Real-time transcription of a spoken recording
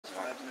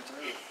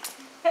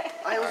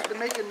been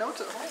making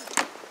notes at home.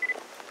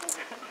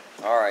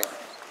 All right.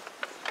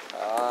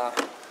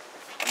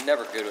 I'm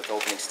never good with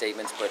opening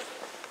statements, but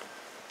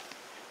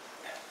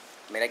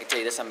I mean, I can tell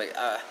you this: I'm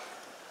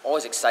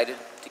always excited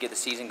to get the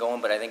season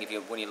going. But I think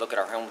when you look at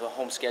our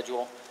home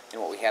schedule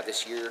and what we have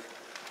this year,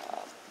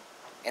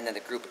 and then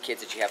the group of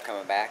kids that you have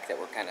coming back that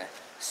we're kind of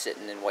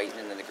sitting and waiting,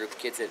 and then the group of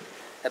kids that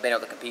have been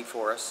able to compete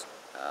for us,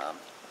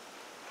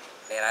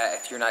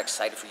 if you're not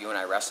excited for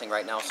UNI wrestling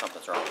right now,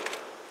 something's wrong.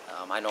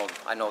 I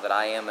know that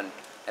I am, and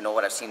I know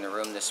what I've seen in the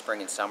room this spring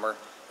and summer,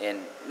 and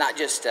not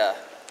just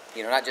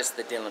not just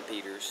the Dylan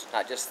Peters,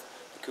 not just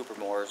the Cooper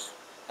Moores,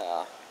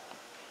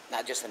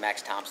 not just the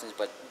Max Thompsons,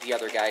 but the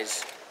other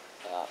guys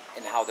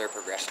and how they're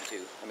progressing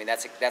too. I mean,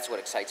 that's what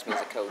excites me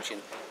as a coach,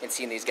 and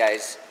seeing these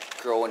guys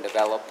grow and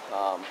develop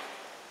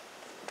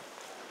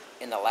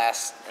in the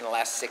last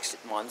 6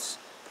 months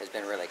has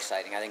been really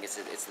exciting. I think it's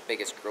the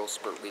biggest growth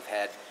spurt we've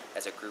had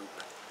as a group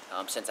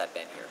since I've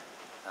been here,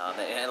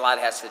 and a lot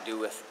has to do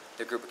with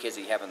the group of kids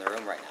that you have in the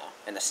room right now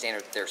and the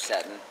standard that they're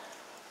setting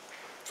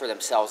for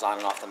themselves on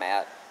and off the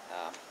mat.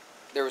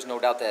 There was no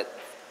doubt that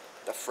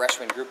the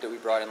freshman group that we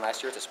brought in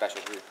last year is a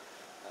special group,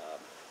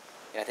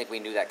 and I think we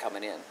knew that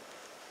coming in.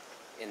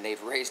 And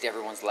they've raised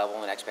everyone's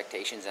level and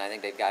expectations, and I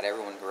think they've got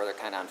everyone where they're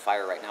kind of on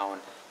fire right now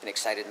and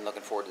excited and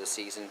looking forward to the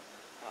season.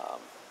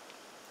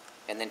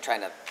 And then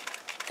trying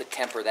to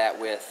temper that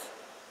with,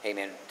 hey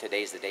man,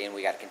 today's the day and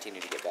we got to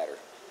continue to get better,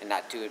 and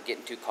not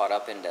getting too caught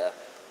up into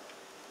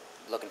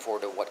looking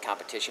forward to what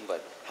competition,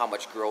 but how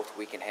much growth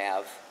we can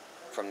have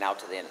from now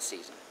to the end of the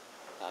season,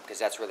 because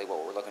that's really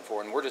what we're looking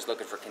for. And we're just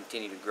looking for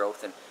continued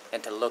growth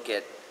and to look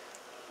at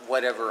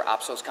whatever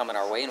obstacles coming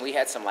our way. And we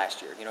had some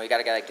last year. You know, you got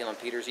a guy like Dylan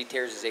Peters. He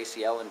tears his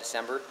ACL in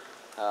December.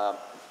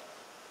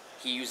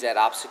 He used that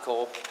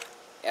obstacle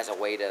as a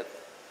way to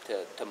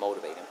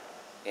motivate him.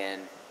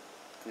 And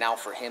now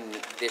for him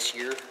this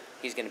year,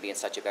 he's going to be in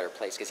such a better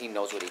place because he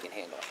knows what he can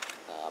handle.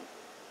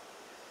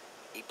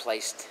 He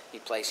placed.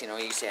 You know,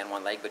 you say on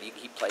one leg, but he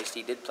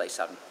did place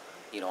on,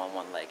 on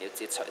one leg.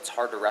 It's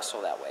hard to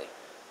wrestle that way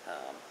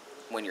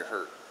when you're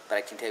hurt. But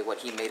I can tell you what,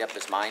 he made up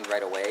his mind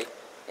right away.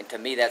 And to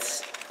me,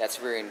 that's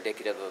very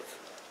indicative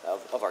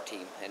of our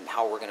team and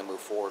how we're going to move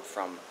forward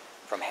from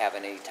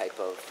having any type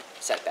of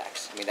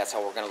setbacks. I mean, that's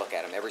how we're going to look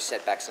at them. Every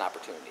setback's an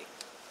opportunity,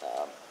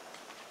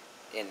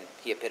 and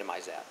he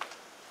epitomized that.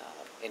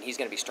 And he's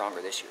going to be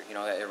stronger this year. You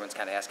know, everyone's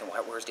kind of asking,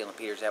 where's Dylan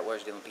Peters at?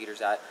 Where's Dylan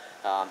Peters at?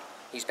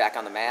 He's back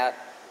on the mat.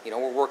 You know,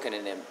 we're working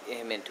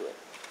him into it.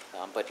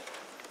 But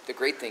the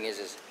great thing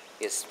is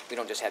we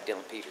don't just have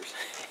Dylan Peters.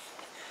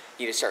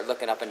 You just start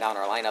looking up and down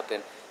our lineup,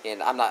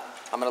 and I'm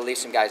going to leave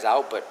some guys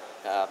out, but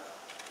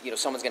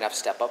someone's going to have to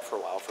step up for a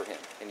while for him.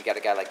 And you got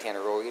a guy like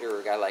Tanner Roeder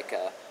or a guy like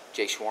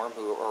Jay Schwab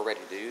who are ready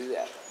to do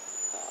that,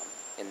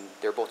 and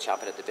they're both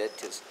chomping at the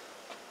bit.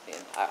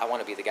 And I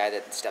want to be the guy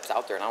that steps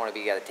out there, and I want to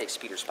be the guy that takes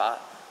Peter's spot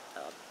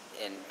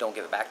and don't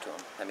give it back to him.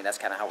 I mean, that's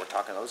kind of how we're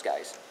talking to those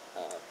guys.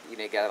 You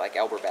know, a guy like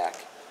Albert back.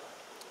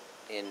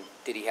 And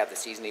did he have the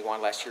season he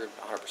wanted last year?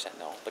 100%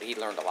 no. But he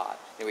learned a lot.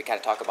 And we kind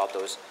of talk about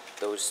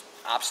those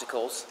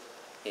obstacles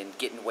in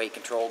getting weight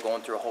control,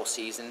 going through a whole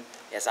season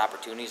as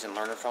opportunities and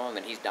learning from him,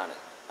 and he's done it.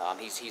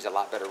 He's a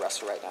lot better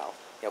wrestler right now.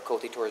 You know,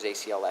 Coty tore his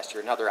ACL last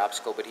year, another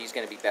obstacle, but he's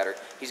going to be better.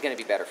 He's going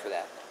to be better for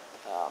that.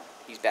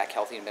 He's back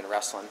healthy and been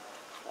wrestling.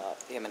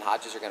 Him and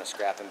Hodges are going to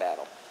scrap and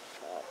battle.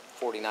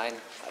 49,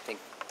 I think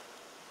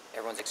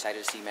everyone's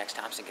excited to see Max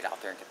Thompson get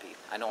out there and compete.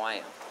 I know I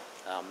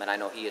am, and I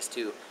know he is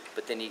too.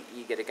 But then you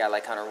get a guy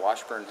like Hunter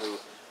Washburn, who,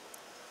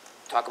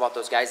 talk about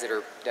those guys that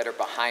are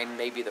behind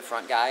maybe the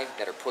front guy,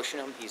 that are pushing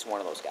him. He's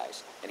one of those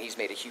guys, and he's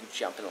made a huge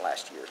jump in the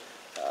last year.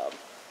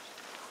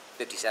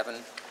 57,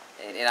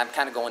 and I'm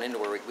kind of going into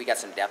where we got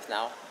some depth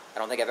now. I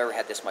don't think I've ever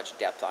had this much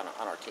depth on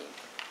our team.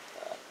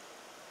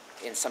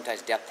 And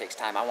sometimes depth takes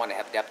time. I want to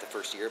have depth the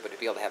first year, but to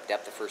be able to have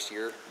depth the first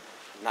year,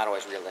 not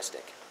always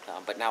realistic.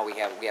 But now we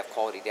have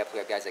quality depth. We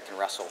have guys that can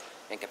wrestle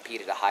and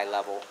compete at a high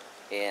level.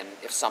 And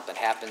if something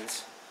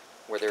happens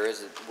where there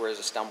is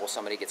a stumble,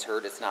 somebody gets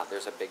hurt,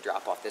 there's a big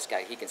drop off. This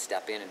guy, he can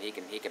step in and he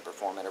can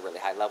perform at a really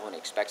high level, and he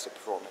expects to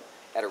perform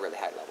at a really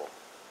high level.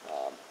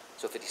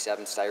 So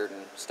 57,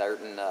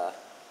 Stuyert and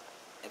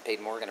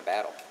Peyton Moore are going to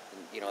battle.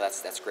 And, you know,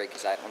 that's great,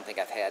 because I don't think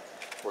I've had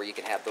where you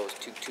can have those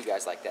two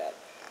guys like that.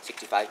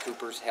 65,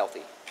 Cooper's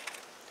healthy,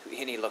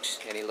 and he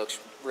looks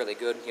really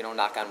good. You know,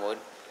 knock on wood.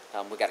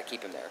 We got to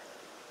keep him there.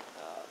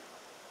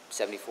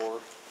 74,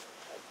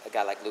 a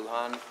guy like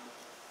Lujan,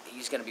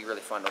 he's going to be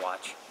really fun to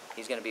watch.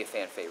 He's going to be a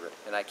fan favorite,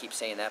 and I keep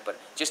saying that, but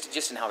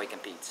just in how he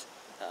competes,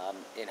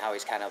 in how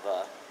he's kind of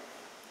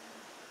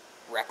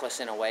reckless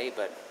in a way,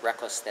 but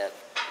reckless that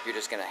you're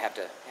just going to have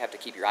to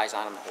keep your eyes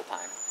on him the whole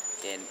time,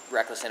 and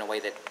reckless in a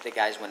way that the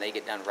guys, when they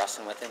get done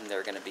wrestling with him,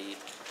 they're going to be,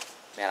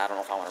 man, I don't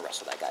know if I want to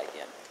wrestle that guy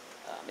again.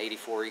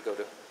 84, you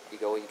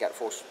got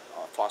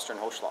Foster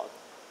and Hochschlag,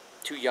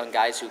 two young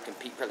guys who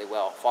compete really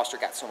well. Foster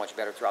got so much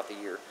better throughout the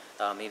year,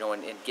 and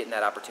getting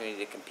that opportunity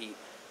to compete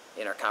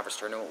in our conference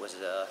tournament was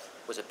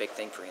a big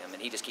thing for him,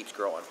 and he just keeps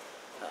growing.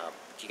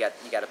 You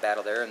got a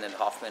battle there, and then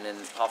Hoffman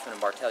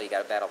and Bartel, you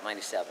got a battle at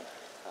 97.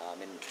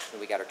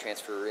 And we got our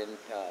transfer in,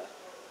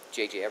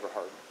 J.J.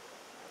 Everhart.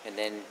 And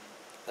then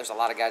there's a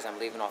lot of guys I'm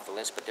leaving off the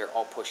list, but they're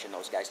all pushing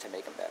those guys to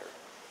make them better.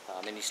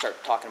 And you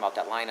start talking about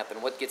that lineup,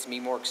 and what gets me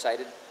more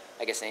excited,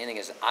 I guess, anything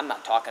is I'm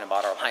not talking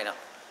about our lineup.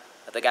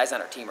 The guys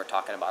on our team are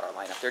talking about our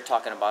lineup. They're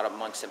talking about it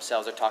amongst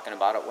themselves. They're talking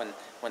about it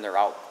when they're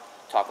out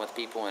talking with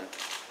people. And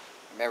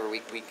remember,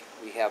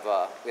 we have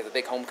a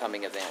big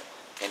homecoming event,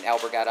 and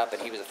Albert got up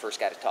and he was the first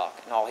guy to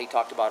talk. And all he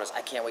talked about is,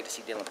 I can't wait to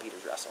see Dylan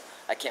Peters wrestle.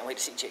 I can't wait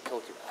to see Jake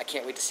Coulter. I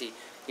can't wait to see,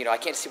 I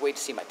can't wait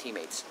to see my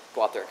teammates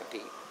go out there and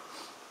compete.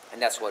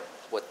 And that's what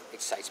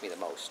excites me the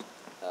most.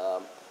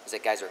 Is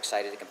that guys are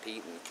excited to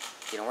compete,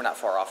 and we're not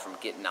far off from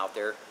getting out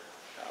there,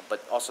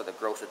 but also the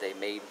growth that they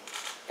made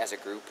as a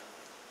group.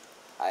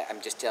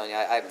 I'm just telling you,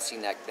 I haven't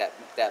seen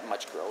that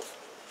much growth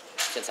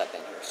since I've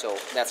been here. So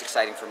that's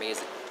exciting for me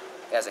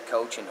as a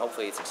coach, and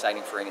hopefully it's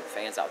exciting for any of the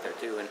fans out there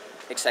too, and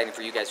exciting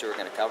for you guys who are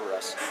going to cover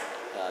us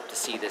to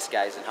see this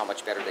guys and how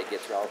much better they get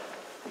throughout.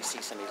 You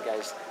see some of these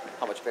guys,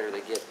 how much better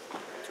they get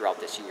throughout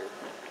this year,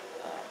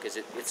 because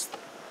it's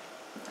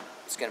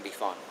going to be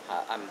fun.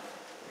 I'm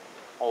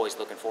always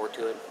looking forward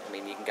to it. I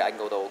mean, I can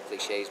go the old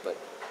cliches, but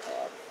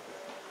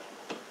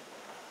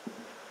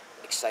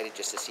excited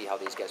just to see how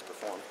these guys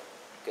perform,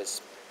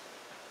 because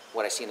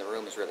what I see in the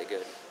room is really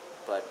good,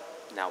 but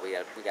now we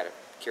got to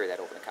carry that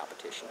over to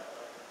competition.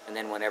 And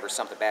then whenever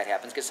something bad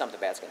happens, because something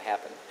bad's going to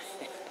happen,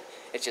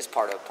 it's just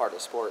part of the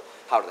sport.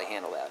 How do they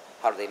handle that?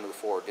 How do they move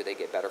forward? Do they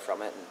get better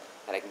from it?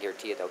 And I can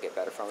guarantee you they'll get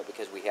better from it,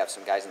 because we have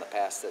some guys in the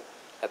past that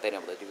have been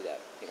able to do that.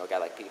 A guy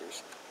like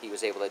Peters, he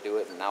was able to do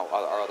it, and now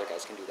our other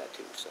guys can do that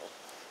too. So,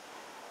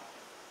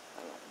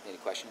 I don't know. Any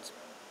questions?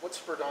 What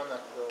spurred on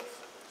that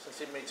growth? Since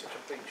he made such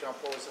a big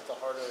jump, what was at the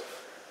heart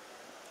of?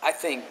 I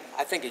think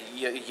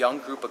a young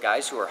group of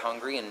guys who are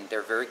hungry, and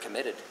they're very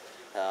committed.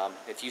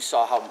 If you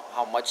saw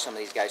how much some of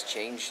these guys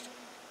changed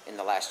in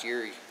the last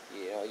year,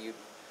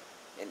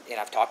 and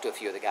I've talked to a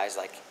few of the guys,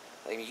 like,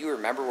 I mean, you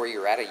remember where you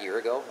were at a year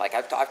ago? Like,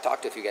 I've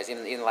talked to a few guys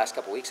in the last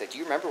couple of weeks. Like, do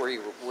you remember where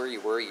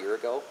you were a year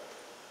ago,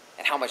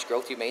 and how much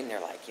growth you made? And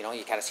they're like, you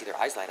kind of see their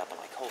eyes light up. I'm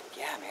like, oh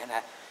yeah, man.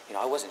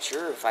 I wasn't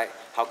sure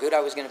how good I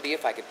was going to be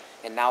if I could.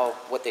 And now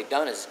what they've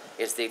done is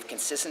they've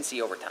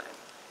consistency over time,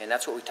 and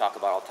that's what we talk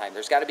about all the time.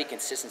 There's got to be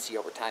consistency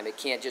over time. It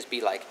can't just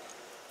be like,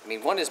 I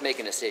mean, one is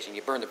making a decision.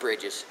 You burn the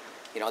bridges.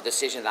 A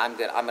decision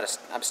that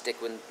I'm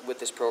sticking with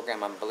this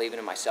program. I'm believing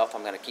in myself.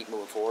 I'm going to keep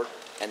moving forward.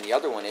 And the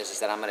other one is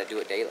that I'm going to do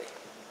it daily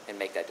and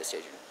make that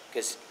decision.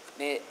 Because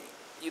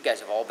you guys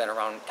have all been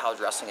around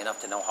college wrestling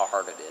enough to know how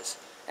hard it is,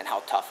 and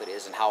how tough it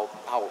is, and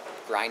how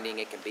grinding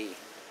it can be,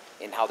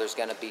 and how there's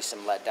going to be some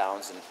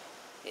letdowns,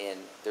 and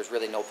there's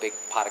really no big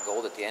pot of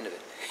gold at the end of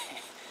it.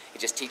 It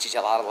just teaches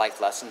you a lot of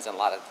life lessons and a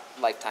lot of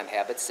lifetime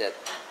habits that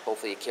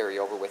hopefully you carry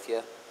over with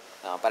you.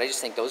 But I just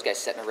think those guys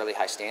setting a really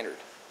high standard.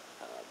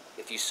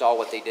 If you saw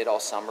what they did all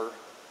summer,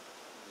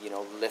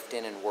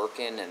 lifting and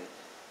working, and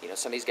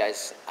some of these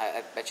guys,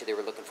 I bet you they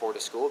were looking forward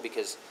to school,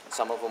 because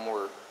some of them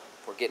were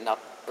getting up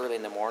early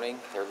in the morning,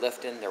 they're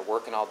lifting, they're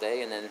working all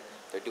day, and then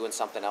they're doing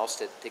something else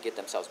to get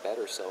themselves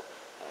better. So,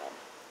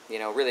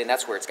 really, and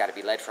that's where it's got to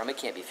be led from. It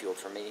can't be fueled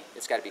from me.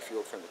 It's got to be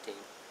fueled from the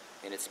team,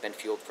 and it's been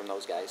fueled from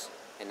those guys.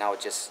 And now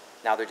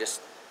they're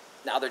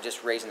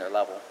just raising their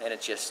level, and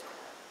it's just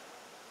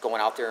going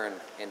out there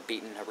and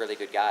beating a really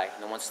good guy.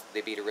 And then once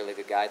they beat a really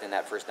good guy, then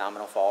that first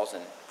domino falls,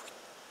 and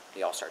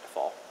they all start to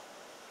fall.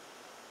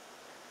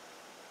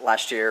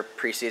 Last year,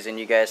 preseason,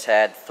 you guys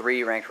had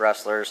 3 ranked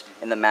wrestlers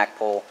in the MAC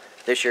poll.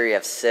 This year you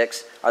have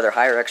 6. Are there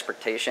higher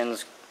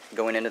expectations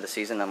going into the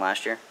season than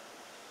last year?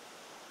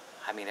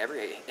 I mean,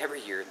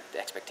 every year the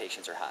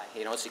expectations are high.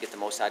 It's to get the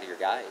most out of your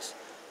guys.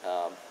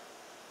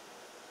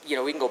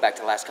 We can go back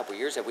to the last couple of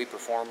years. Have we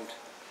performed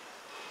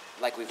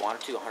like we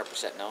wanted to?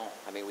 100% no.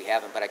 I mean, we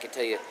haven't. But I can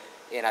tell you,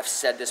 and I've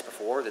said this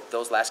before, that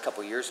those last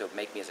couple of years have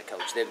made me as a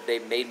coach.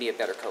 They've made me a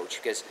better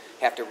coach, because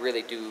you have to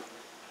really do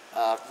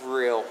a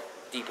real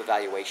deep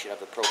evaluation of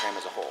the program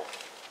as a whole.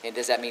 And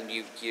does that mean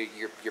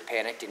you're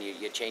panicked and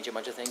you change a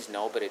bunch of things?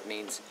 No, but it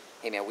means,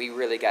 hey man, we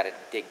really got to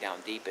dig down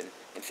deep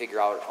and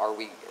figure out,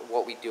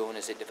 what we doing?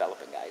 Is it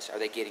developing guys? Are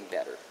they getting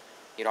better?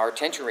 Our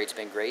retention rate's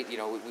been great.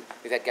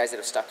 We've had guys that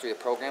have stuck through the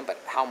program, but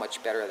how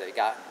much better have they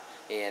gotten?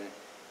 And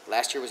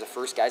last year was the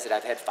first guys that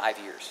I've had 5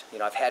 years.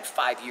 I've had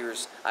 5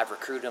 years. I've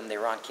recruited them. They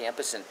were on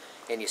campus,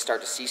 and you start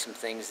to see some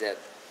things that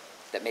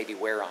maybe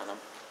wear on them,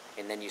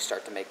 and then you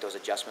start to make those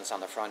adjustments on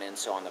the front end.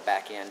 So on the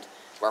back end,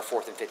 our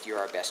 4th and 5th year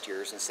are our best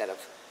years, instead of,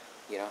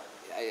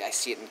 I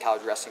see it in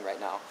college wrestling right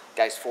now.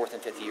 Guys, 4th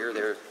and 5th year,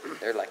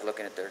 they're like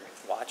looking at their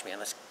watch, man.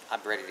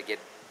 I'm ready to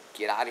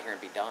get out of here and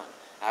be done.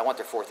 I want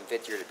their 4th and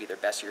 5th year to be their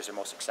best years, their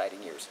most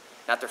exciting years,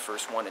 not their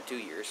first 1 and 2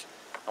 years.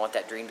 I want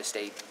that dream to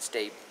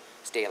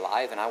stay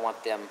alive, and I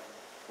want them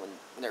when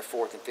they're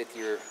 4th and 5th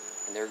year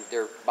and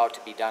they're about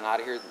to be done out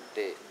of here,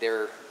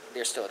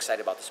 they're still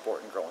excited about the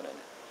sport and growing in it.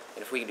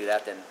 And if we can do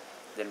that,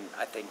 then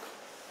I think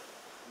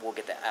we'll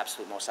get the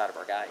absolute most out of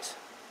our guys.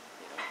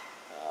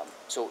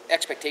 So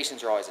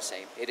expectations are always the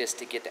same. It is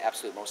to get the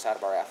absolute most out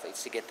of our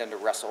athletes, to get them to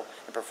wrestle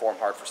and perform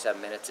hard for 7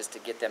 minutes, is to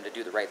get them to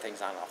do the right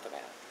things on and off the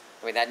mat.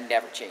 I mean, that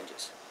never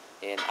changes.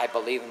 And I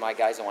believe in my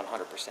guys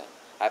 100%.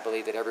 I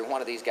believe that every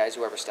one of these guys,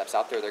 whoever steps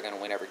out there, they're going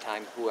to win every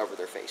time, whoever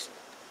they're facing.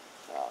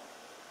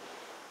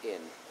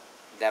 And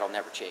that'll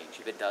never change.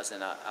 If it does,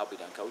 then I'll be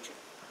done coaching.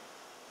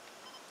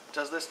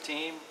 Does this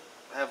team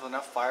have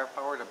enough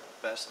firepower to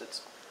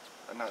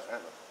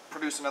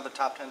produce another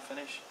top 10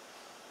 finish?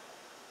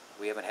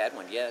 We haven't had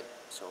one yet,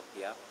 so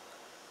yeah.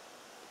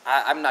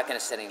 I'm not going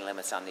to set any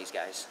limits on these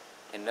guys,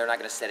 and they're not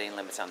going to set any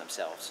limits on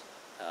themselves.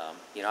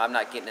 You know, I'm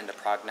not getting into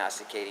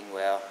prognosticating,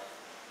 well,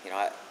 you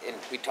know, and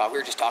we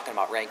were just talking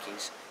about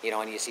rankings, you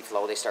know, and you see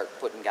Flo, they start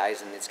putting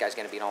guys, and this guy's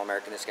going to be an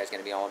All-American, this guy's going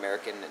to be an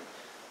All-American, and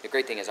the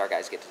great thing is our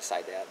guys get to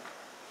decide that.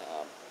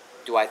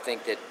 Do I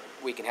think that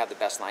we can have the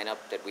best lineup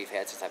that we've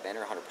had since I've been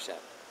here? 100%.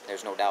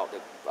 There's no doubt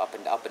that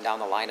up and down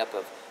the lineup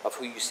of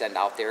who you send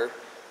out there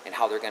and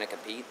how they're going to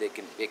compete, it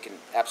can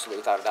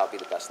absolutely, without a doubt, be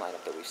the best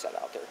lineup that we've set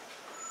out there.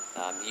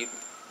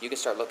 You can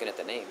start looking at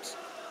the names.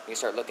 You can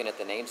start looking at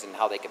the names and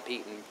how they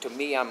compete. And to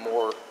me, I'm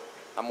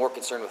more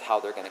concerned with how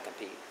they're going to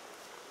compete.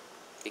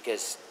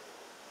 Because,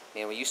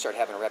 man, when you start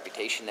having a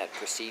reputation that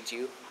precedes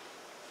you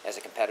as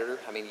a competitor,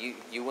 I mean,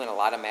 you win a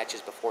lot of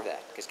matches before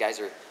that. Because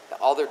guys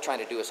all they're trying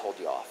to do is hold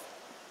you off.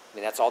 I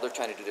mean, that's all they're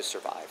trying to do to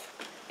survive.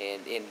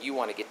 And you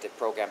want to get the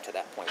program to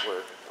that point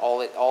where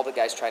all the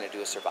guys trying to do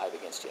is survive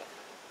against you.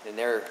 And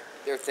they're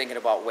thinking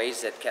about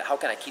ways that, how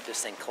can I keep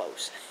this thing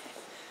close?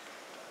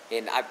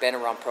 And I've been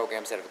around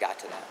programs that have got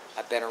to that.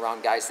 I've been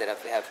around guys that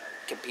have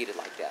competed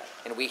like that.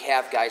 And we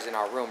have guys in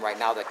our room right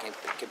now that can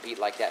compete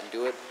like that and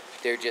do it.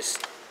 They're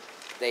just,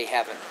 they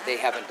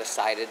haven't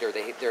decided, or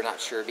they're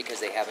not sure because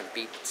they haven't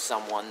beat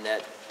someone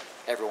that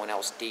everyone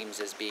else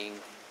deems as being,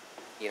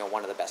 you know,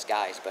 one of the best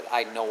guys. But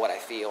I know what I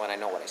feel and I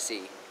know what I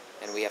see.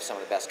 And we have some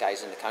of the best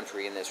guys in the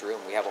country in this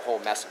room. We have a whole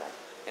mess of them.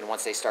 And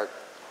once they start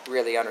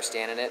really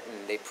understanding it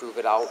and they prove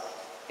it out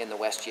in the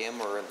West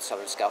Gym or in the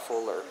Southern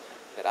Scuffle or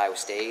at Iowa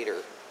State or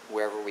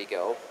wherever we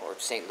go, or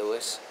St.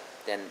 Louis,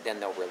 then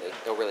they'll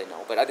really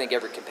know. But I think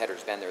every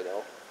competitor's been there,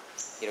 though.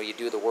 You know, you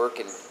do the work,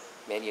 and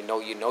man, you know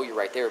you're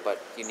right there, but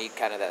you need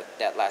kind of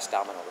that last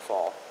domino to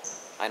fall.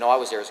 I know I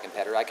was there as a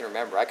competitor. I can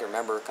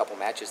remember a couple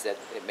matches that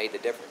it made the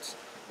difference.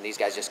 And these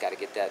guys just got to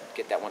get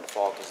that one to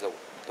fall because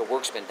the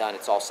work's been done.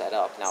 It's all set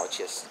up. Now it's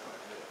just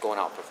going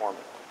out and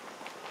performing.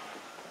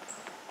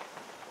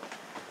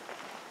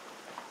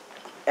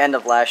 End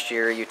of last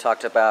year, you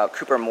talked about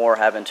Cooper Moore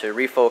having to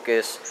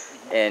refocus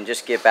and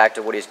just get back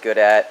to what he's good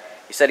at.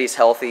 You said he's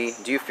healthy.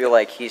 Do you feel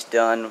like he's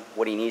done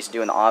what he needs to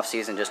do in the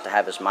offseason just to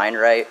have his mind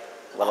right,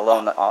 let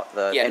alone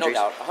the yeah, injuries?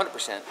 No doubt,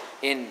 100%.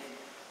 And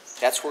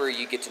that's where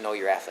you get to know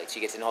your athletes.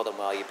 You get to know them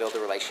well. You build a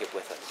relationship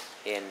with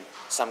them. And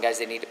some guys,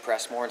 they need to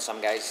press more, and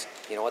some guys,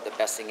 you know what, the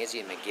best thing is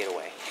you get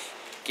away.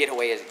 Get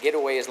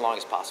away as long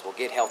as possible.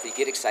 Get healthy.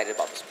 Get excited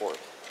about the sport.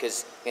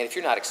 Because, man, if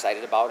you're not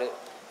excited about it,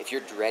 if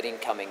you're dreading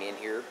coming in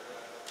here,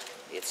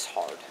 it's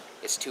hard.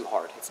 It's too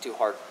hard. It's too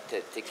hard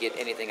to get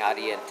anything out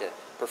of you and to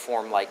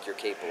perform like you're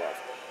capable of.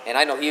 And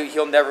I know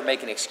he'll never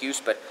make an excuse,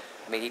 but,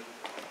 I mean,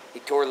 he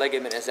tore a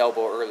ligament in his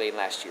elbow early in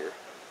last year.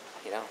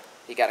 You know,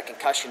 he got a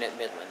concussion at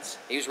Midlands.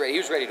 He was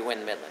ready to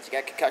win Midlands. He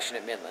got a concussion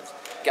at Midlands.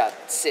 Got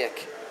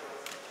sick.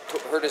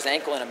 Hurt his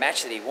ankle in a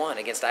match that he won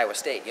against Iowa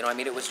State. You know, I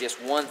mean, it was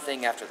just one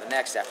thing after the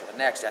next, after the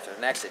next, after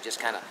the next. It just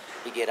kind of,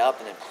 you get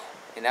up,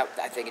 and that,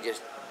 I think it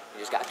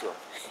just got to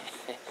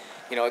him.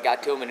 You know, it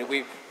got to him, and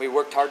we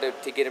worked hard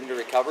to get him to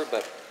recover,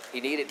 but he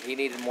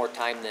needed more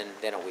time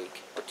than a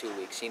week or 2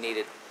 weeks. He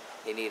needed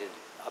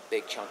a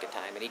big chunk of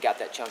time, and he got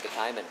that chunk of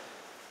time, and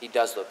he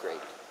does look great.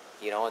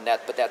 You know, and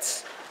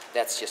that's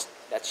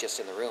just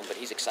in the room. But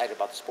he's excited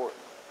about the sport,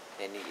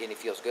 and he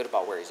feels good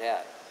about where he's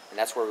at, and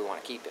that's where we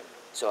want to keep him.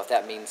 So if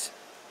that means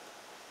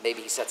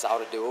maybe he sets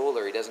out a duel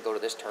or he doesn't go to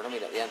this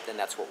tournament, then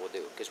that's what we'll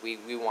do, because we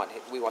want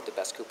the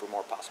best Cooper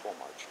Moore possible in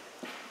March.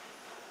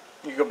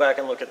 You go back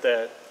and look at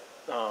that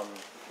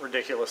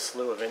ridiculous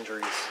slew of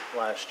injuries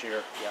last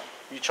year. Yeah.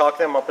 You chalk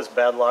them up as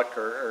bad luck,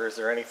 or is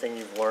there anything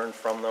you've learned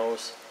from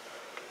those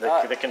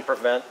that can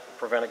prevent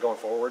it going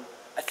forward?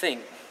 I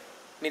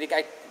mean,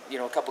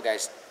 a couple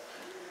guys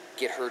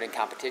get hurt in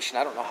competition.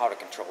 I don't know how to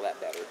control that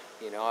better.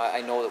 You know,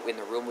 I know that in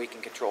the room we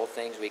can control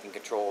things. We can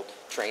control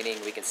training.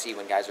 We can see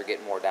when guys are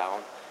getting more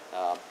down.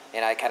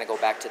 And I kind of go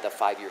back to the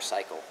 5-year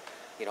cycle.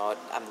 You know,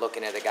 I'm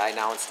looking at a guy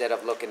now, instead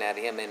of looking at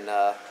him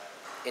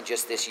in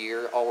just this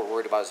year, all we're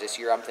worried about is this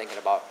year. I'm thinking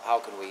about how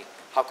can we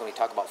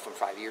talk about from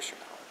 5 years from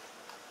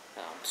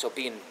now. So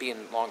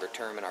being longer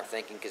term in our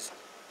thinking, because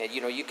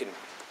you know you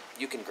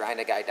can grind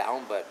a guy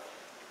down, but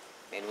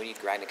and when you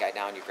grind a guy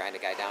down, you grind a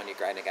guy down, you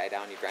grind a guy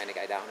down, you grind a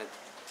guy down, and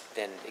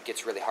then it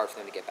gets really hard for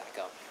them to get back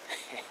up,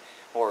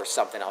 or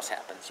something else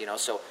happens. You know,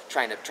 so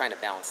trying to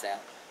balance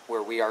that,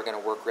 where we are going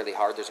to work really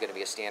hard. There's going to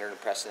be a standard and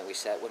precedent we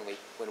set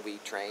when we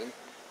train,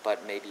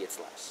 but maybe it's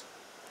less.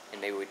 And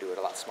maybe we do it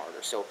a lot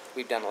smarter. So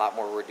we've done a lot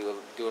more. We're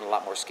doing a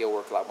lot more skill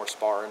work, a lot more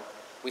sparring.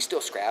 We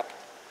still scrap,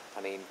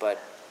 I mean, but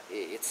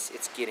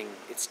it's getting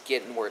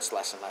where it's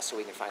less and less, so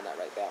we can find that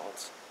right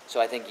balance. So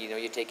I think, you know,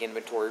 you take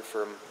inventory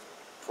for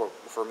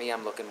me.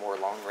 I'm looking more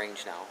long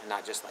range now, and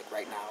not just like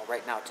right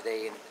now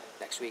today, and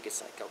next week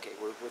it's like, okay,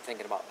 we're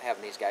thinking about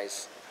having these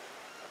guys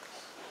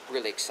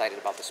really excited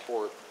about the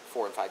sport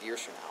 4 and 5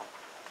 years from now.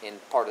 And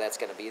part of that's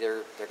going to be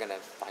they're going to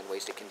find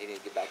ways to continue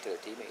to get back to their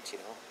teammates. You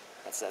know,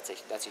 that's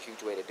a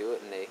huge way to do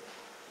it, and they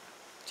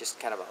just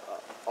kind of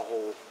a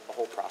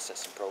whole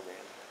process and program.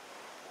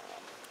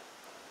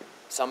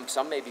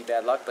 Some may be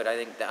bad luck, but I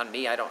think on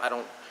me, I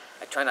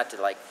try not to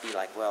be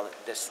like, well,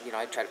 this, you know,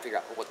 I try to figure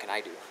out what can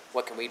I do,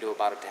 what can we do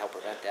about it to help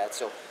prevent that.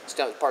 So it's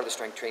part of the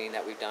strength training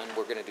that we've done.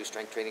 We're going to do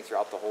strength training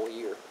throughout the whole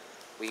year.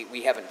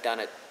 We haven't done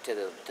it to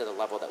the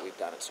level that we've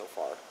done it so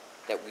far,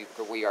 that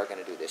we are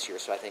going to do this year.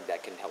 So I think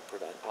that can help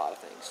prevent a lot of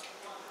things.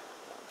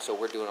 So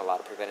we're doing a lot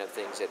of preventive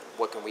things. That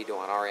what can we do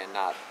on our end?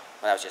 Not,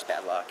 well, that was just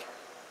bad luck.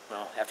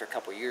 Well, after a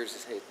couple of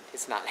years,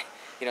 it's not.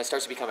 You know, it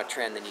starts to become a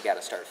trend. Then you got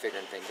to start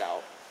figuring things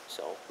out.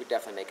 So we're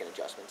definitely making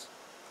adjustments.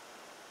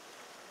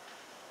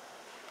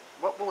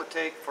 What will it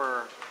take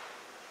for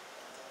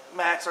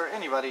Max or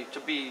anybody to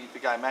be the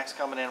guy? Max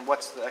coming in,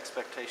 what's the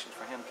expectation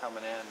for him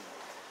coming in?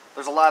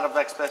 There's a lot of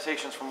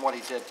expectations from what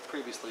he did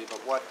previously,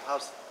 but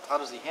how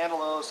does he handle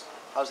those?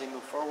 How does he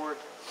move forward?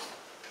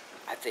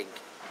 I think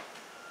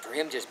for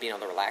him just being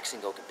able to relax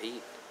and go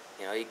compete.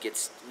 You know,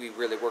 we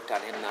really worked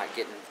on him not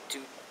getting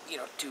too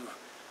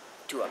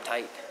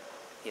uptight.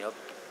 You know,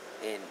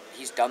 and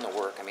he's done the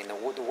work. I mean, the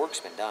work's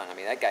been done. I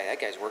mean, that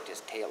guy's worked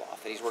his tail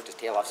off, and he's worked his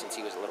tail off since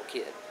he was a little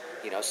kid.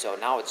 You know, so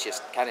now it's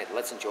just kind of,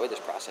 let's enjoy this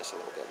process a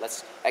little bit.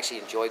 Let's actually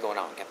enjoy going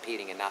out and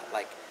competing and not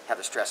like have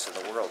the stress of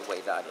the world weigh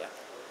on you.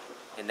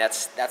 And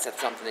that's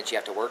something that you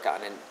have to work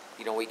on. And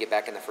you know, we get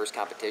back in the first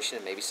competition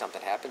and maybe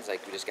something happens.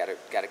 Like we just got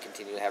to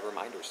continue to have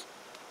reminders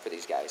for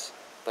these guys.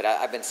 But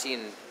I've been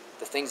seeing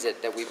the things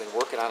that we've been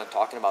working on and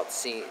talking about,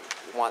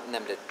 wanting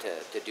them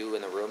to do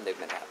in the room. They've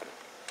been happening.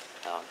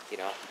 You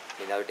know,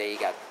 the other day he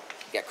got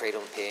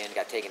cradled and pinned,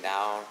 got taken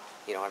down.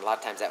 You know, and a lot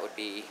of times that would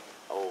be,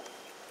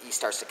 he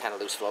starts to kind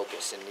of lose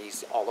focus and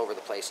he's all over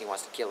the place. He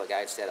wants to kill a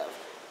guy instead of,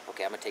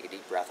 okay, I'm going to take a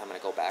deep breath. I'm going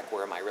to go back.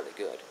 Where am I really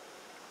good?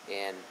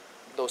 And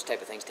those type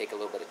of things take a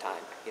little bit of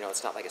time. You know,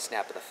 it's not like a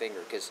snap of the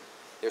finger because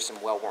there's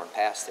some well-worn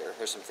paths there.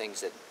 There's some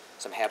things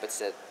some habits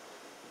that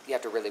you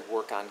have to really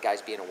work on guys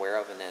being aware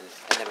of and then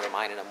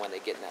reminding them when they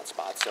get in that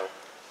spot. So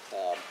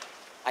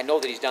I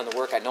know that he's done the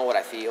work. I know what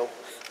I feel.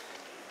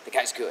 The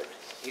guy's good.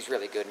 He's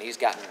really good, and he's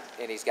gotten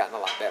a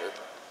lot better.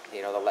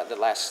 You know,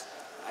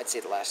 I'd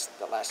say the last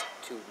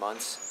 2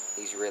 months,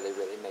 he's really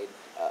made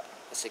a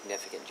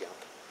significant jump.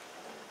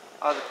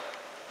 The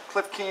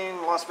Cliff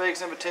King, Las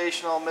Vegas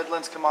Invitational,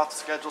 Midlands come off the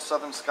schedule,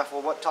 Southern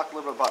Scuffle. Talk a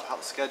little bit about how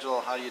the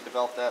schedule, how you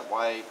develop that,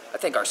 why? I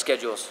think our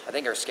schedules,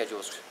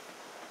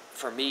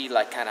 for me,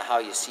 like kind of how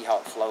you see how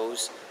it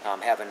flows.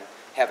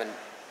 Having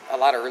a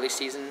lot of early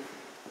season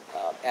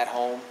at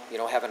home, you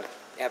know, having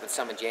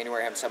some in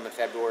January, having some in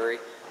February,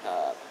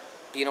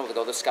 being able to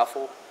go to the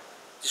Scuffle,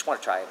 just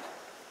want to try it.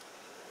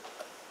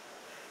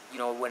 You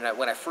know, when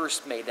I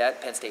first made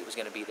that, Penn State was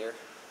going to be there.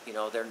 You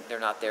know, they're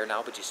not there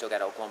now, but you still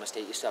got Oklahoma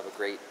State. You still have a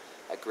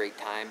great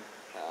time.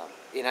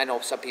 And I know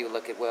some people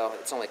look at, well,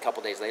 it's only a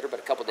couple days later, but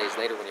a couple days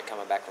later when you're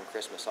coming back from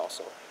Christmas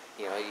also.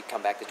 You know, you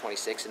come back to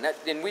 26,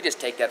 and we just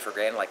take that for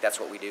granted, like that's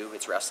what we do.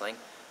 It's wrestling.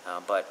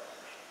 But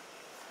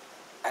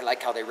I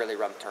like how they really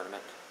run the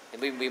tournament.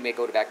 And we may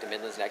go back to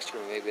Midlands next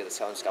year, and we may be at the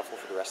Southern Scuffle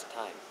for the rest of the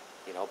time.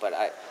 You know, but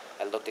I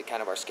looked at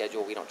kind of our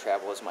schedule. We don't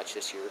travel as much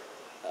this year,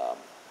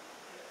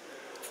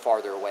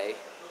 farther away.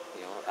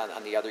 You know,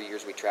 on the other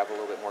years we travel a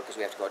little bit more because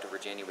we have to go out to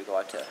Virginia. We go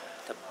out to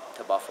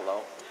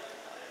Buffalo.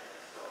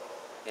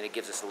 And it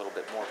gives us a little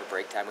bit more of a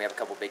break time. We have a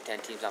couple Big Ten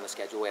teams on the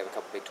schedule. We have a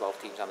couple Big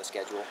 12 teams on the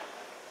schedule.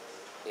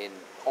 And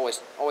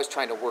always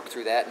trying to work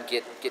through that and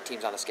get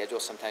teams on the schedule.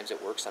 Sometimes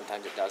it works,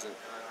 sometimes it doesn't.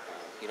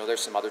 You know,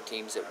 there's some other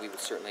teams that we would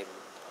certainly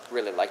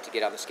really like to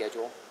get on the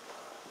schedule.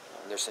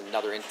 There's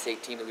another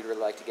in-state team that we'd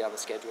really like to get on the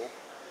schedule.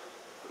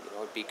 You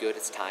know, it'd be good.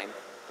 It's time.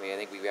 I mean, I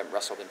think we haven't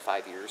wrestled in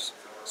 5 years,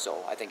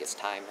 so I think it's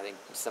time. I think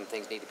some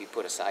things need to be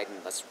put aside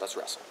and let's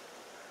wrestle.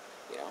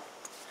 You know,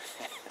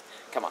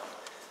 come on.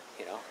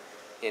 You know,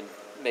 and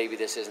maybe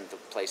this isn't the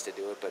place to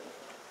do it, but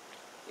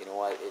you know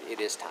what? It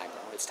is time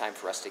now. It's time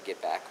for us to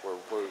get back where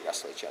we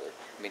wrestle each other.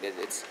 I mean,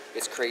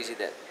 it's crazy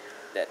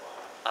that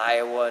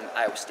Iowa and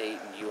Iowa State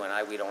and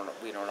UNI we don't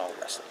all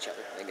wrestle each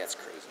other. I think that's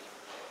crazy.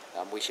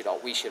 We should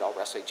all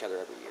wrestle each other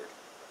every year.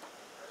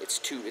 It's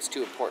too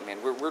important,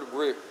 man.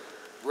 We're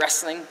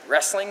wrestling.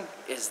 Wrestling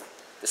is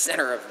the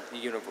center of the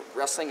universe.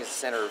 Wrestling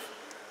is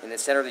in the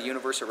center of the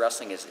universe of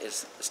wrestling is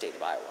the state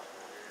of Iowa.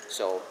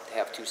 So to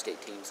have 2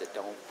 state teams that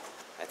don't,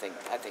 I think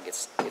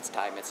it's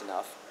time. It's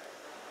enough.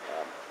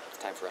 It's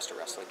time for us to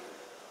wrestle again.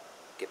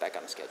 Get back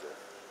on the schedule.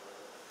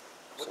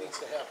 What needs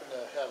to happen to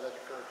have that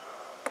occur?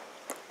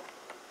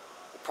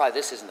 Probably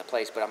this isn't the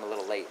place, but I'm a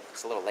little late.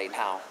 It's a little late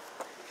now.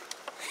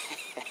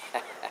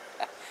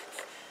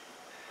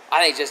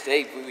 I think just,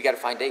 hey, we got to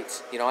find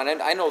dates, you know.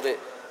 And I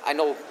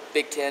know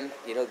Big Ten,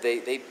 you know,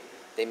 they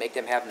make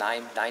them have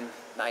nine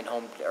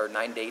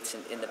dates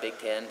in the Big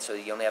Ten, so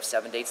you only have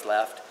 7 dates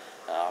left.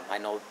 I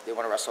know they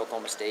want to wrestle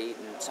Oklahoma State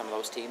and some of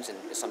those teams, and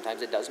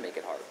sometimes it does make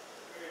it hard.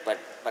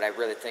 But I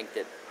really think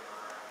that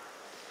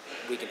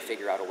we can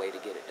figure out a way to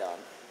get it done.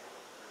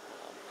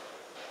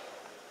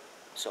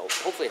 So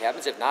hopefully it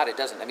happens. If not, it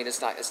doesn't. I mean,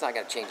 it's not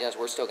going to change us.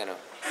 We're still going to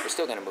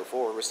move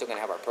forward. We're still going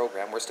to have our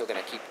program. We're still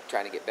going to keep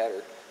trying to get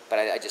better. But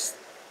I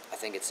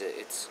think it's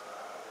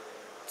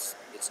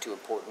too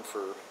important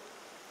for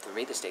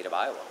me, the state of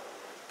Iowa,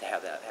 to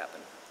have that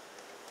happen.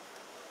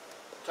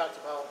 You talked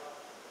about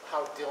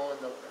how Dylan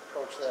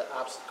approached that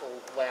obstacle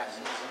last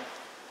season,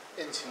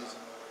 in season.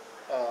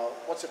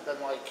 What's it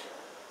been like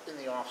in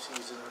the off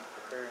season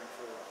preparing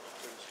for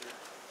this year?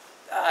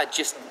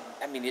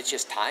 It's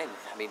just time.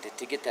 I mean,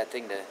 to get that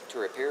thing to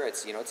repair,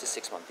 it's a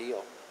 6-month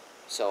deal.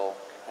 So,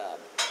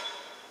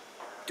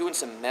 doing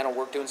some mental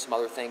work, doing some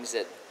other things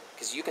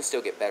because you can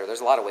still get better.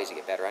 There's a lot of ways to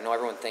get better. I know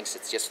everyone thinks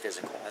it's just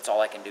physical. That's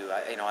all I can do.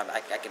 I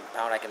can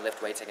pound, I can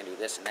lift weights, I can do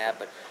this and that.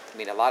 But I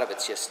mean, a lot of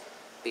it's just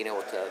being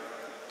able to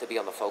be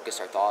able to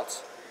focus our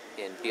thoughts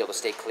and be able to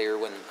stay clear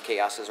when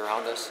chaos is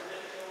around us.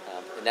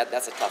 And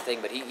that's a tough thing.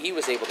 But he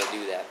was able to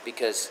do that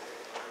because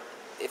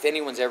if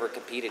anyone's ever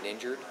competed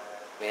injured,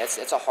 I mean,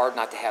 it's a hard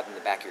not to have in the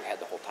back of your head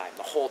the whole time.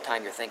 The whole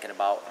time you're thinking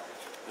about,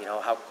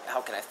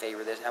 how can I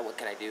favor this? What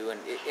can I do? And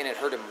it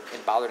hurt him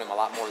and bothered him a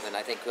lot more than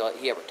I think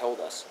he ever told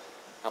us.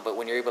 But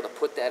when you're able to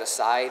put that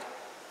aside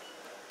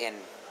and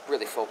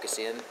really focus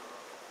in,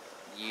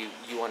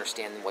 you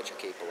understand what you're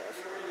capable of.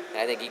 And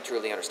I think he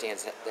truly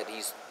understands that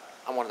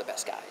I'm one of the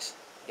best guys.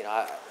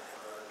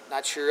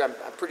 Not sure. I'm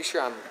pretty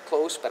sure I'm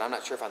close, but I'm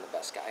not sure if I'm the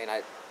best guy. And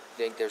I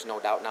think there's no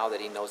doubt now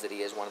that he knows that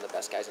he is one of the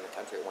best guys in the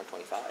country at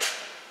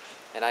 125.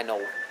 And I know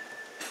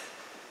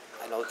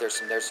that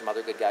there's some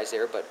other good guys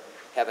there, but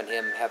having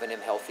him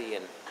healthy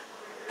and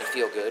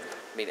feel good.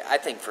 I mean, I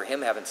think for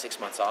him having 6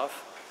 months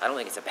off, I don't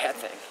think it's a bad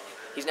thing.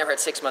 He's never had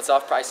 6 months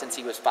off probably since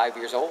he was 5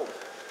 years old.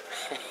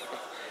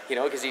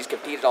 Because he's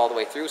competed all the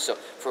way through. So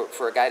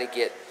for a guy to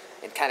get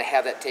and kind of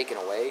have that taken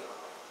away,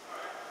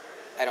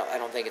 I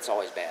don't think it's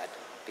always bad.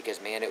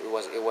 Because man, it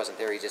wasn't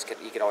there. He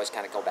could always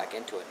kind of go back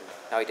into it. And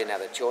now he didn't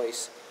have a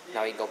choice.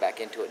 Now he can go back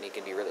into it and he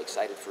can be really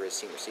excited for his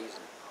senior season.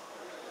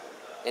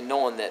 And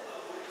knowing that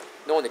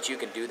you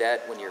can do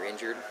that when you're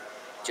injured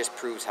just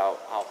proves how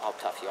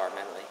tough you are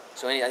mentally.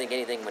 So I think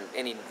anything, when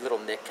any little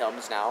nick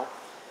comes now,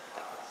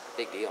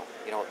 big deal.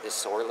 This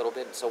sore a little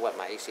bit, and so what?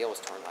 My ACL was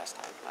torn last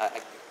time.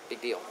 Big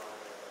deal.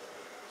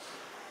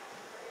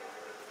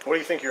 What do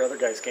you think your other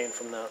guys gained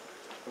from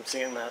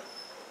seeing that?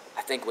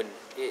 I think when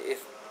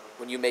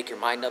you make your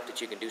mind up that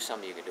you can do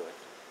something, you can do it.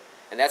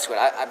 And that's what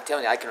I'm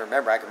telling you. I can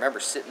remember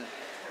sitting.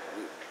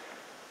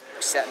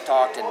 We sat and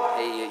talked, and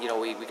hey,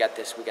 we got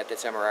this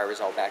MRI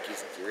result back.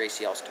 Your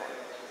ACL's torn.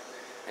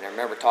 And I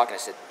remember talking. I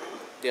said,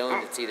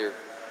 Dylan, it's either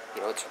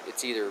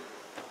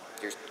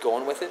you're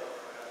going with it,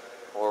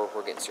 or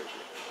we're getting surgery.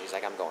 He's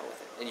like, I'm going with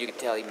it. And you can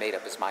tell he made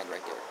up his mind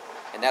right there.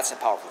 And that's a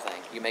powerful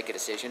thing. You make a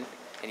decision,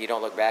 and you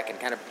don't look back and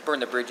kind of burn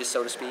the bridges,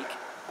 so to speak.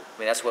 I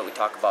mean, that's what we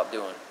talk about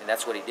doing, and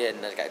that's what he did.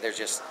 And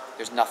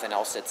there's nothing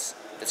else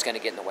that's going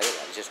to get in the way of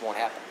that. It just won't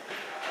happen.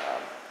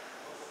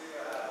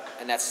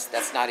 And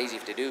that's not easy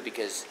to do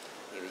because,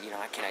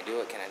 can I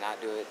do it? Can I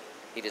not do it?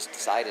 He just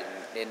decided,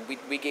 and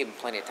we gave him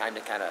plenty of time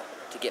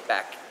to get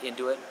back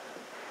into it.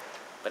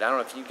 But I don't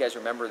know if you guys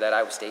remember that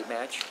Iowa State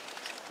match.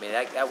 I mean,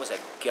 that was a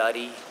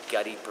gutty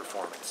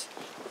performance.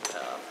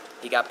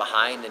 He got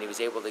behind, and he was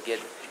able to get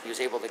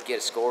a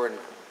score and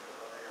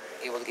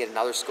able to get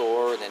another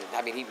score. And then,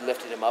 I mean, he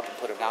lifted him up and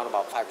put him down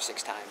about 5 or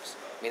 6 times.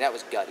 I mean, that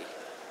was gutty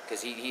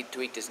because he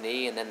tweaked his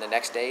knee, and then the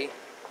next day,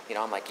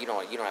 I'm like, you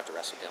don't have to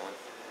wrestle Dylan.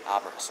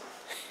 I'm wrestling.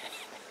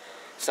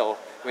 So,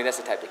 I mean, that's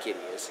the type of kid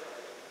he is.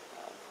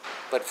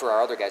 But for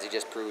our other guys, it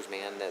just proves,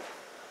 man, that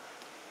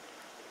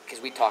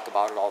because we talk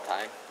about it all the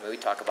time. I mean, we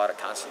talk about it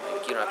constantly.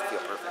 Like, you don't have to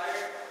feel perfect.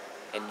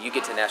 And you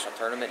get to the national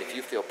tournament, if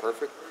you feel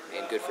perfect,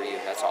 and good for you,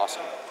 that's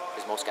awesome.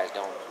 Because most guys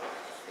don't.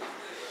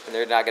 And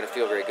they're not going to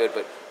feel very good,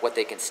 but what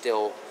they can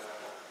still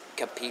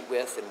compete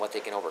with and what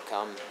they can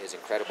overcome is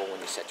incredible when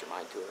you set your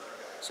mind to it.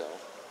 So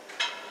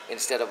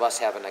instead of us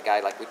having a guy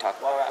like we talk,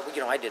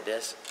 I did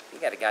this. You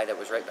got a guy that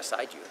was right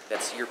beside you.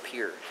 That's your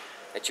peer.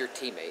 That's your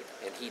teammate,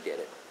 and he did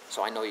it.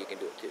 So I know you can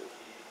do it too.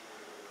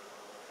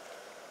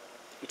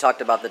 You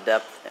talked about the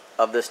depth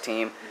of this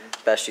team,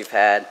 best you've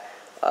had.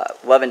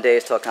 11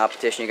 days till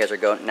competition. You guys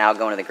are now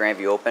going to the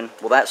Grandview Open.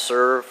 Will that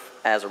serve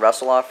as a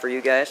wrestle-off for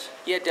you guys?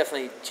 Yeah,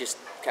 definitely just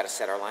kind of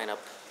set our lineup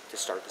to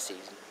start the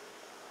season.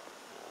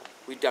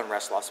 We've done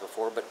wrestle-offs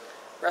before, but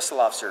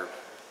wrestle-offs are,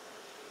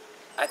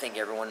 I think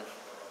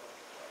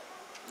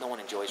no one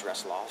enjoys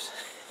wrestle-offs.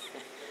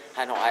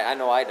 I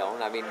know I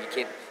don't. I mean,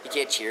 you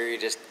can't cheer.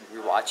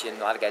 You're watching. A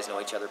lot of guys know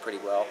each other pretty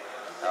well,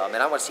 and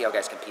I want to see how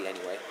guys compete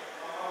anyway.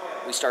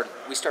 We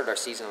started our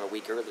season a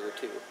week earlier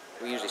too.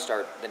 We usually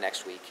start the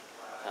next week,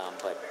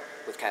 but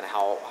with kind of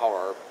how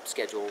our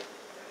schedule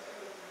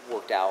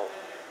worked out,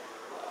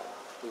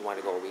 we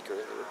wanted to go a week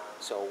earlier.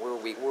 So we're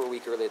a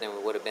week earlier than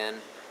we would have been,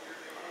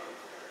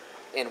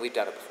 and we've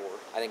done it before.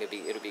 I think it'd be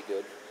good.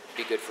 It'd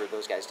be good for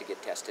those guys to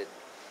get tested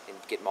and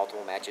get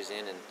multiple matches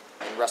in, and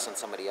wrestling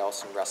somebody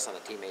else and wrestling a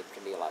teammate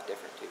can be a lot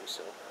different too.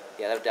 So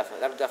yeah, that'll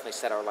definitely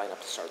set our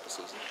lineup to start the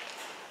season.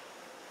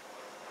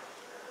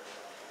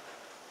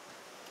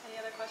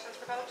 questions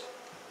for Coach?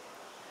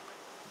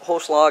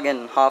 Holschlag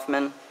and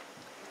Hoffman,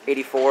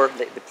 84,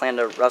 they plan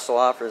to wrestle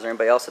off, or is there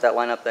anybody else at that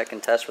lineup that can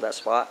test for that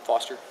spot?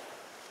 Foster,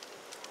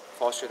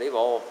 they've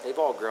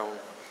all grown.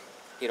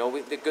 You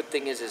know, the good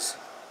thing is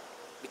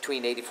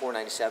between 84 and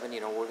 97, you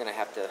know, we're gonna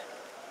have to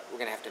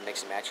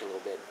mix and match a little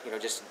bit, you know,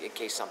 just in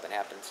case something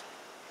happens.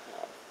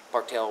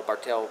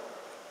 Bartel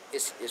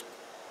is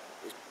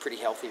pretty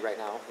healthy right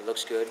now. He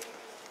looks good,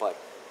 but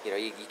you know,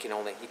 you can't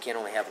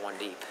only have one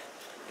deep.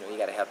 You know, you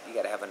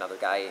gotta have another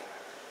guy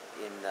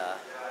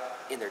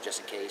in there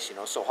just in case. You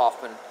know, so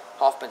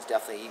Hoffman's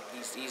definitely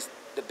he's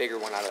the bigger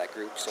one out of that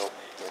group. So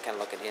you know, kind of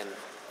look at him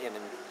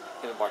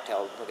and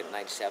Bartel looking at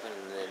 97,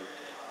 and then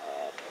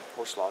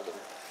Horschlag and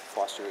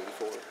Foster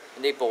 84,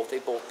 and they both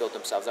built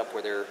themselves up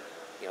where they're,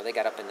 you know, they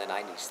got up in the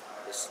 90s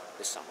this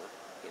summer.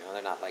 You know,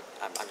 they're not like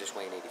I'm just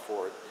weighing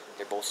 84.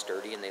 They're both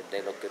sturdy and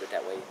they look good at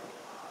that weight.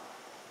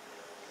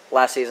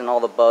 Last season, all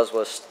the buzz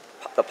was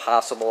the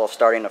possible of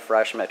starting a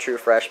freshman, a true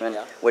freshman,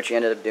 Yeah. which you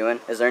ended up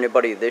doing. Is there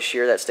anybody this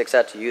year that sticks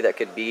out to you that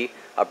could be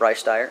a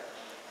Bryce Dyer?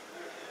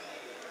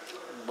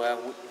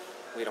 Well,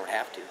 we don't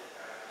have to.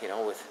 You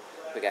know,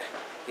 we got,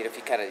 you know,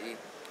 if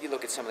you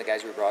look at some of the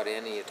guys we brought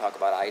in and you talk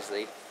about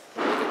Isley,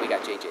 we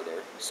got JJ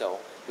there, so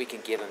we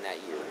can give him that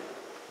year.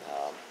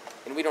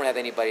 And we don't have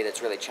anybody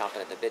that's really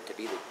chomping at the bit to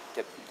be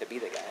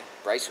the guy.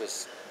 Bryce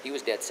was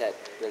dead set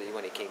really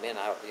when he came in.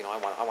 I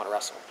want to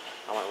wrestle.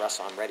 I want to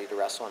wrestle. I'm ready to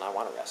wrestle, and I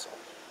want to wrestle.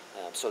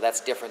 So that's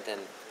different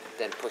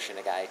than pushing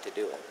a guy to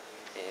do it.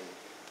 And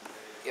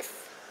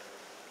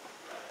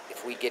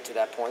if we get to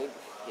that point,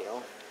 you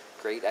know,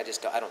 great. I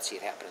don't see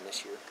it happening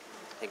this year.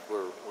 I think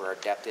where our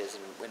depth is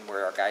and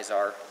where our guys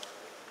are,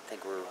 I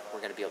think we're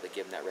going to be able to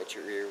give them that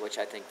redshirt year, which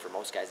I think for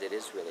most guys it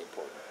is really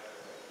important.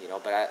 You know,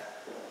 but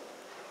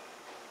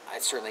I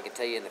certainly can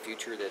tell you in the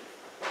future that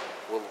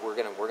we're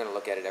gonna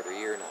look at it every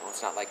year now.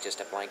 It's not like just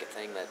a blanket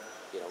thing that,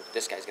 you know,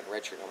 this guy's gonna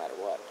redshirt no matter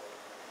what.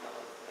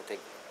 I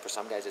think for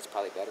some guys it's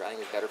probably better. I think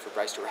it was better for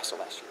Bryce to wrestle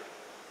last year.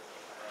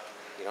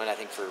 You know, and I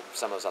think for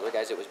some of those other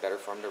guys it was better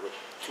for them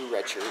to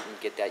redshirt and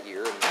get that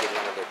year and get it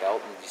under their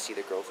belt and you see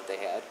the growth that they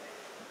had.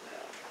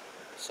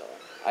 So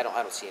I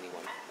don't see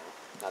anyone,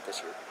 not this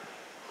year.